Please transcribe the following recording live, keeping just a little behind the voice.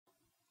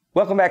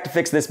Welcome back to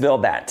Fix This,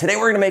 Build That. Today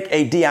we're going to make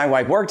a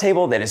DIY work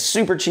table that is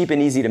super cheap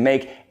and easy to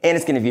make, and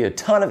it's going to give you a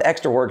ton of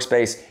extra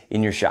workspace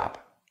in your shop.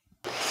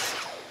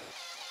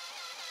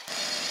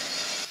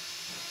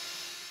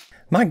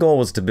 My goal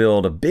was to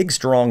build a big,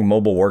 strong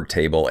mobile work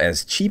table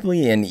as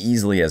cheaply and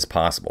easily as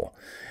possible.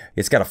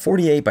 It's got a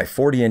 48 by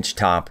 40 inch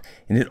top,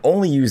 and it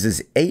only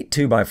uses 8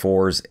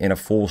 2x4s and a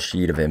full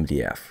sheet of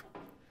MDF.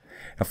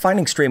 Now,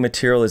 finding straight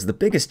material is the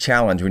biggest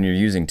challenge when you're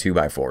using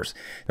 2x4s,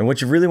 and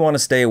what you really want to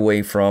stay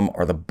away from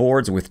are the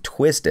boards with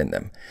twist in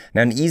them.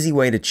 Now, an easy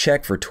way to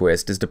check for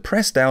twist is to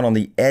press down on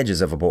the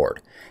edges of a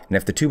board, and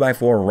if the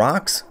 2x4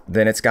 rocks,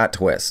 then it's got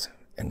twist,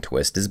 and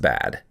twist is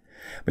bad.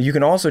 But you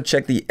can also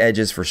check the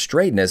edges for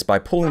straightness by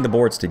pulling the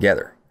boards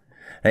together.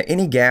 Now,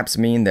 any gaps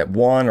mean that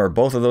one or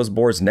both of those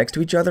boards next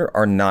to each other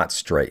are not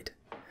straight.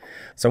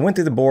 So I went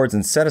through the boards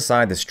and set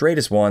aside the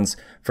straightest ones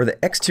for the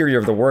exterior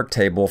of the work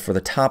table for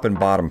the top and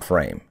bottom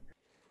frame.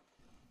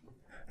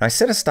 I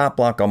set a stop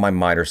block on my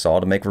miter saw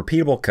to make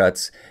repeatable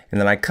cuts,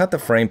 and then I cut the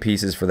frame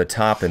pieces for the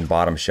top and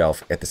bottom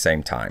shelf at the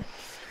same time.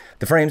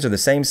 The frames are the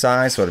same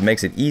size, so it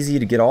makes it easy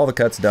to get all the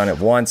cuts done at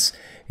once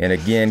and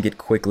again get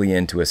quickly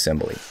into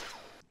assembly.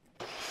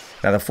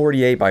 Now the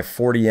 48 by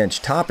 40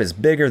 inch top is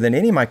bigger than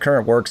any of my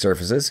current work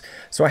surfaces,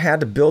 so I had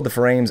to build the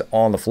frames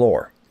on the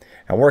floor.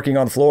 Now working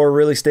on the floor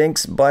really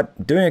stinks,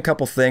 but doing a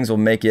couple things will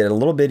make it a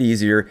little bit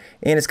easier,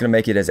 and it's going to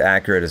make it as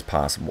accurate as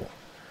possible.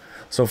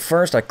 So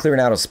first I cleared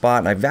out a spot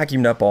and I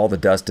vacuumed up all the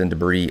dust and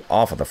debris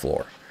off of the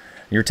floor.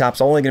 Your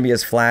top's only going to be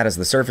as flat as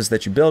the surface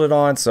that you build it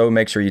on, so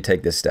make sure you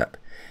take this step.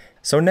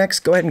 So next,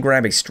 go ahead and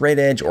grab a straight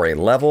edge or a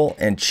level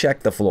and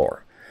check the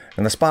floor.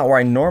 And the spot where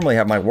I normally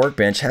have my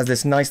workbench has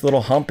this nice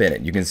little hump in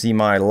it. You can see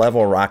my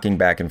level rocking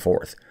back and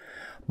forth.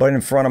 But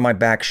in front of my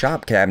back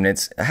shop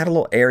cabinets, I had a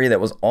little area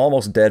that was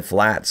almost dead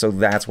flat, so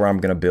that's where I'm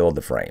going to build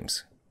the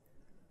frames.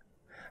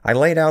 I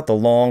laid out the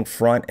long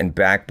front and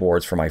back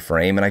boards for my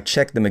frame, and I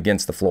checked them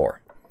against the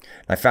floor.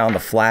 I found the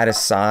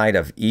flattest side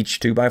of each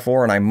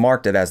 2x4, and I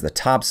marked it as the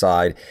top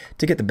side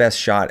to get the best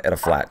shot at a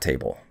flat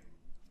table.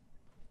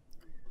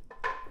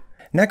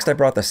 Next, I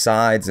brought the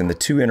sides and the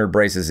two inner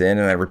braces in,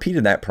 and I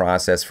repeated that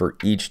process for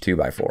each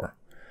 2x4.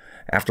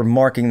 After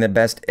marking the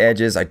best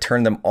edges, I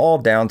turned them all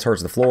down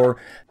towards the floor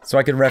so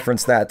I could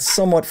reference that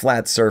somewhat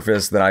flat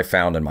surface that I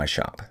found in my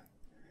shop.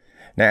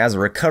 Now, as a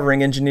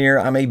recovering engineer,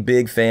 I'm a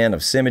big fan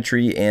of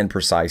symmetry and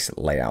precise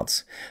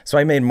layouts. So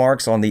I made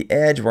marks on the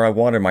edge where I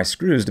wanted my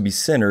screws to be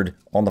centered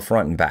on the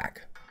front and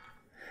back.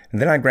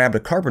 And then I grabbed a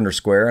carpenter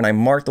square and I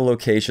marked the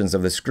locations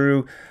of the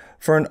screw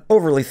for an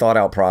overly thought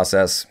out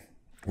process,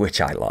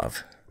 which I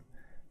love.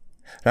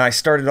 Now I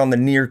started on the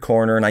near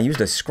corner and I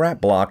used a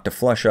scrap block to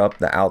flush up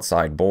the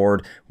outside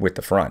board with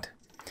the front.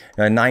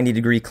 A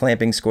 90-degree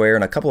clamping square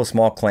and a couple of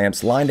small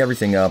clamps lined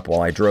everything up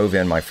while I drove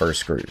in my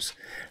first screws.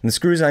 And the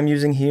screws I'm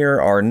using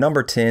here are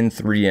number 10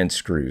 3-inch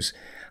screws.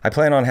 I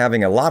plan on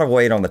having a lot of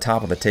weight on the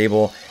top of the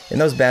table, and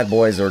those bad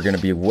boys are going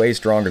to be way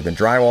stronger than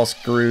drywall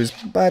screws,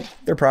 but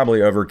they're probably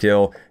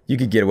overkill. You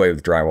could get away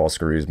with drywall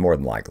screws more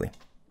than likely.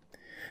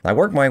 I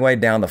worked my way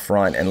down the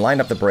front and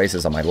lined up the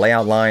braces on my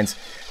layout lines,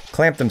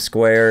 clamped them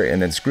square,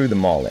 and then screwed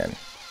them all in.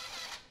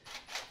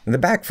 And the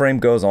back frame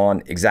goes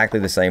on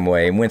exactly the same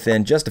way, and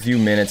within just a few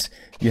minutes,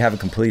 you have a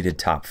completed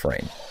top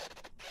frame.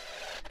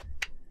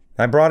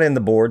 I brought in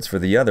the boards for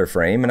the other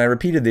frame, and I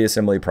repeated the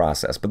assembly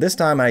process, but this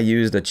time I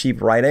used a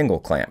cheap right angle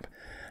clamp.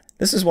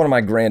 This is one of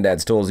my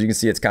granddad's tools. You can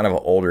see it's kind of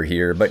older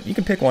here, but you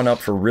can pick one up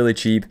for really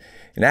cheap,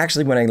 and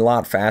actually went a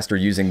lot faster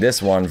using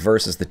this one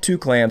versus the two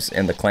clamps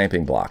and the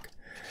clamping block.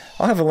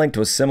 I'll have a link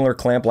to a similar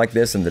clamp like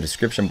this in the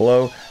description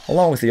below,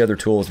 along with the other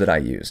tools that I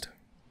used.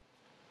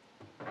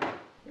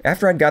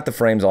 After I'd got the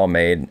frames all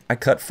made, I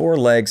cut 4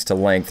 legs to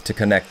length to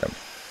connect them.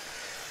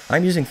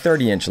 I'm using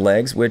 30-inch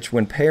legs, which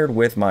when paired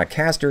with my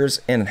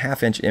casters and a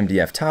 1/2-inch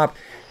MDF top,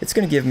 it's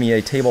going to give me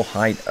a table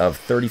height of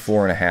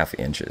 34.5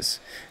 inches.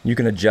 You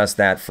can adjust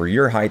that for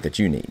your height that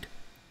you need.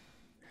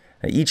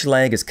 Now, each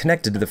leg is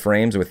connected to the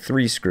frames with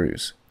 3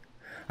 screws.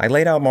 I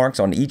laid out marks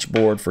on each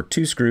board for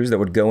 2 screws that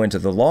would go into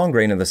the long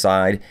grain of the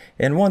side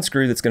and 1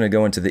 screw that's going to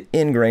go into the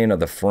end grain of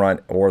the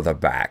front or the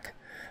back.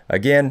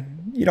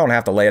 Again, you don't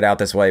have to lay it out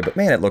this way, but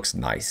man, it looks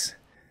nice.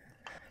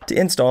 To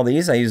install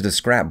these, I used a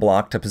scrap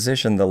block to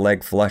position the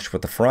leg flush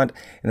with the front,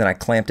 and then I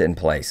clamped it in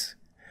place.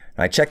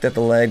 I checked that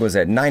the leg was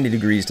at 90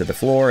 degrees to the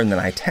floor, and then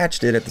I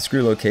attached it at the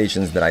screw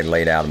locations that I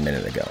laid out a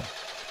minute ago.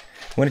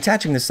 When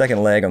attaching the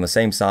second leg on the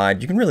same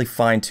side, you can really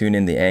fine-tune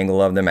in the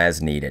angle of them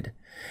as needed.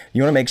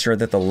 You want to make sure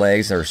that the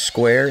legs are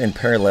square and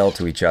parallel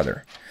to each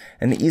other.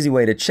 And the easy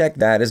way to check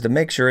that is to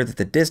make sure that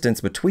the distance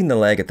between the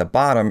leg at the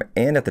bottom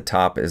and at the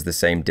top is the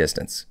same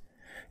distance.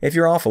 If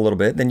you're off a little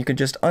bit, then you can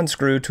just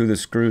unscrew 2 of the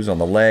screws on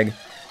the leg,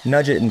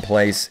 nudge it in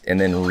place, and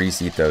then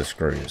reseat those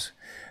screws.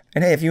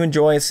 And hey, if you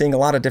enjoy seeing a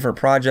lot of different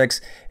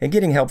projects and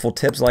getting helpful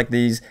tips like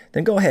these,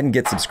 then go ahead and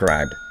get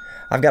subscribed.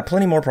 I've got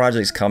plenty more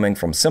projects coming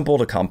from simple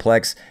to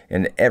complex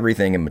and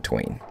everything in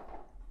between.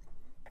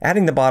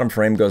 Adding the bottom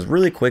frame goes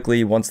really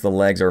quickly once the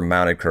legs are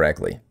mounted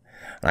correctly.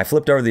 I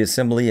flipped over the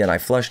assembly and I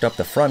flushed up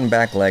the front and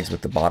back legs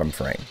with the bottom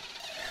frame.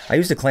 I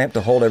used a clamp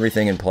to hold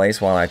everything in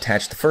place while I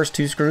attached the first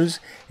 2 screws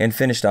and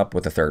finished up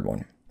with the third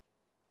one.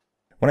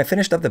 When I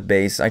finished up the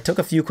base, I took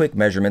a few quick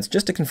measurements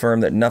just to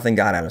confirm that nothing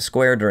got out of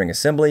square during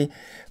assembly.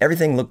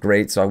 Everything looked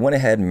great, so I went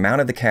ahead and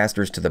mounted the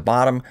casters to the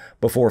bottom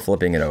before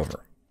flipping it over.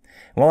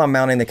 While I'm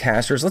mounting the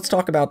casters, let's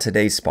talk about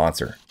today's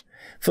sponsor.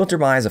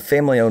 FilterBuy is a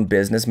family-owned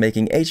business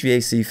making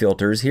HVAC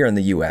filters here in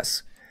the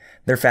US.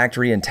 Their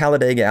factory in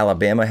Talladega,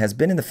 Alabama has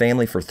been in the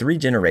family for 3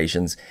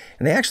 generations,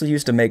 and they actually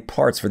used to make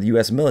parts for the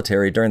US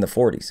military during the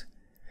 40s.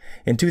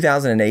 In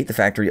 2008, the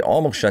factory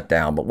almost shut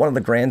down, but one of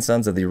the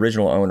grandsons of the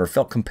original owner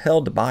felt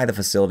compelled to buy the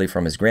facility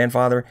from his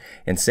grandfather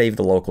and save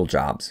the local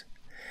jobs.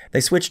 They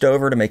switched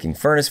over to making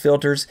furnace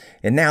filters,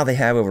 and now they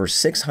have over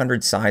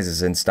 600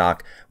 sizes in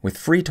stock with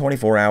free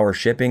 24-hour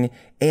shipping,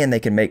 and they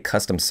can make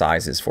custom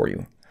sizes for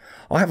you.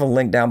 I'll have a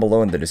link down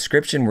below in the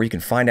description where you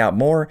can find out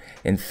more,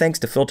 and thanks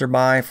to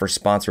FilterBuy for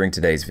sponsoring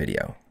today's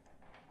video.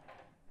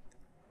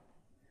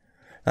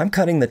 I'm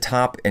cutting the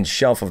top and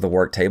shelf of the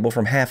work table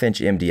from 1/2-inch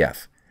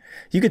MDF.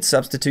 You could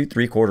substitute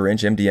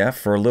 3/4-inch MDF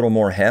for a little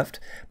more heft,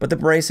 but the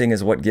bracing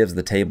is what gives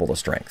the table the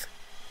strength.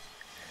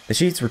 The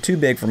sheets were too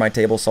big for my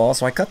table saw,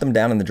 so I cut them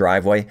down in the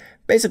driveway,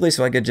 basically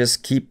so I could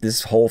just keep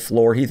this whole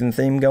floor heathen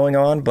theme going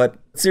on. But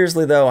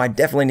seriously though, I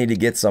definitely need to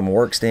get some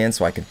work stands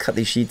so I can cut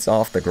these sheets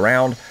off the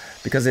ground,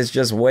 because it's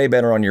just way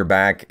better on your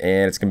back,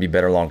 and it's going to be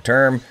better long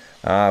term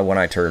when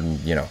I turn,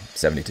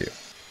 72.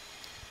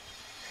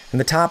 And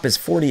the top is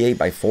 48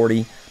 by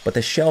 40, but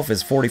the shelf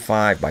is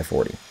 45 by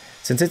 40.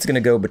 Since it's going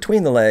to go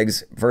between the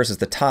legs versus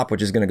the top,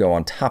 which is going to go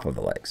on top of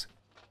the legs.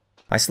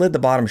 I slid the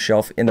bottom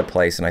shelf into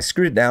place and I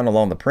screwed it down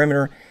along the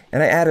perimeter,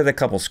 and I added a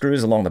couple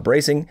screws along the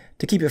bracing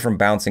to keep it from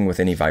bouncing with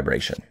any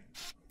vibration.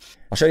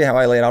 I'll show you how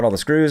I laid out all the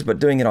screws, but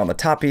doing it on the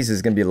top piece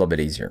is going to be a little bit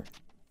easier.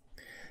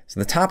 So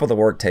the top of the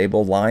work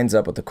table lines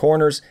up with the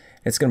corners.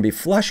 It's going to be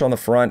flush on the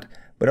front,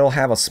 but it'll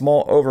have a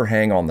small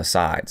overhang on the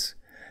sides.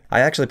 I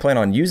actually plan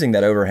on using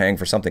that overhang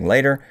for something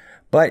later,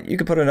 but you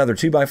could put another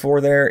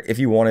 2x4 there if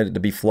you wanted it to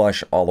be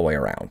flush all the way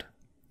around.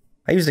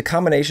 I used a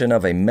combination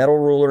of a metal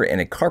ruler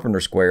and a carpenter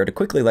square to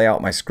quickly lay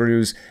out my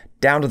screws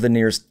down to the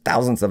nearest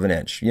thousandth of an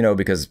inch,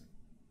 because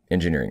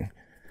engineering.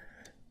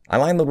 I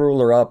lined the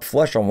ruler up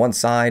flush on one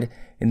side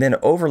and then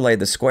overlaid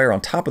the square on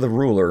top of the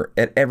ruler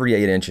at every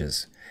 8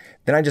 inches.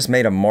 Then I just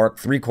made a mark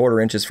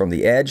 3/4 inches from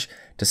the edge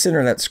to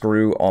center that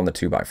screw on the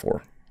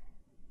 2x4.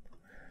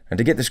 And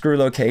to get the screw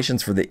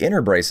locations for the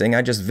inner bracing,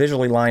 I just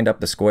visually lined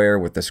up the square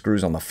with the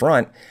screws on the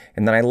front,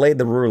 and then I laid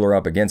the ruler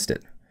up against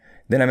it.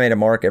 Then I made a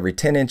mark every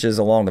 10 inches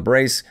along the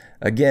brace,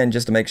 again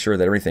just to make sure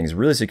that everything's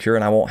really secure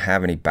and I won't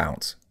have any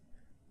bounce.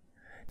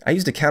 I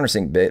used a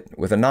countersink bit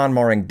with a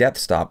non-marring depth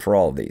stop for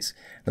all of these.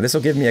 Now this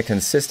will give me a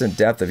consistent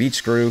depth of each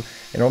screw,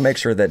 and it'll make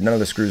sure that none of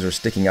the screws are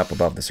sticking up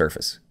above the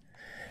surface.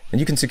 And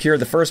you can secure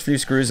the first few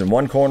screws in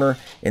one corner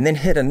and then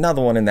hit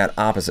another one in that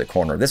opposite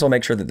corner. This will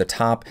make sure that the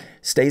top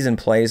stays in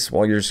place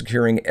while you're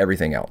securing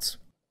everything else.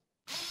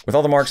 With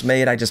all the marks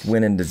made, I just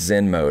went into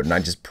Zen mode and I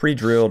just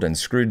pre-drilled and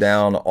screwed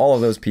down all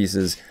of those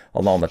pieces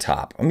along the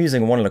top. I'm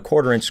using 1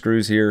 1/4 inch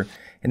screws here,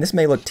 and this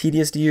may look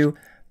tedious to you,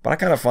 but I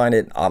kind of find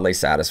it oddly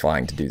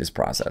satisfying to do this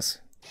process.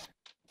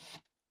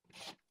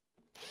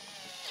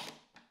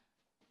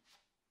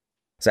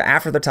 So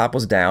after the top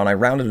was down, I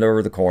rounded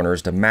over the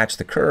corners to match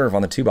the curve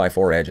on the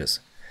 2x4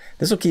 edges.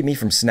 This will keep me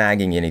from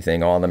snagging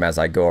anything on them as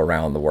I go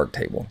around the work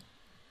table.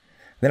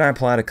 Then I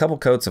applied a couple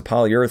coats of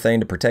polyurethane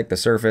to protect the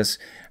surface.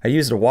 I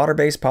used a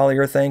water-based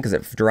polyurethane because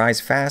it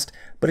dries fast,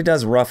 but it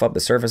does rough up the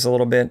surface a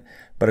little bit,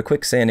 but a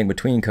quick sanding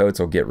between coats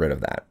will get rid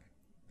of that.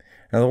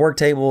 Now the work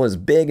table is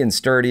big and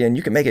sturdy, and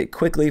you can make it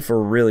quickly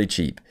for really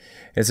cheap.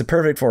 It's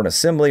perfect for an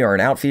assembly or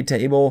an outfeed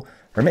table,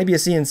 or maybe a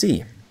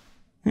CNC.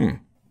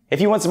 If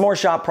you want some more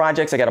shop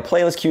projects, I got a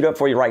playlist queued up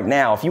for you right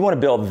now. If you want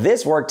to build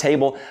this work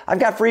table, I've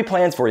got free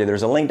plans for you.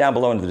 There's a link down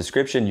below in the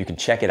description. You can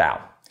check it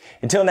out.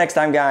 Until next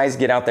time, guys,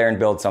 get out there and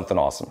build something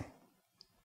awesome.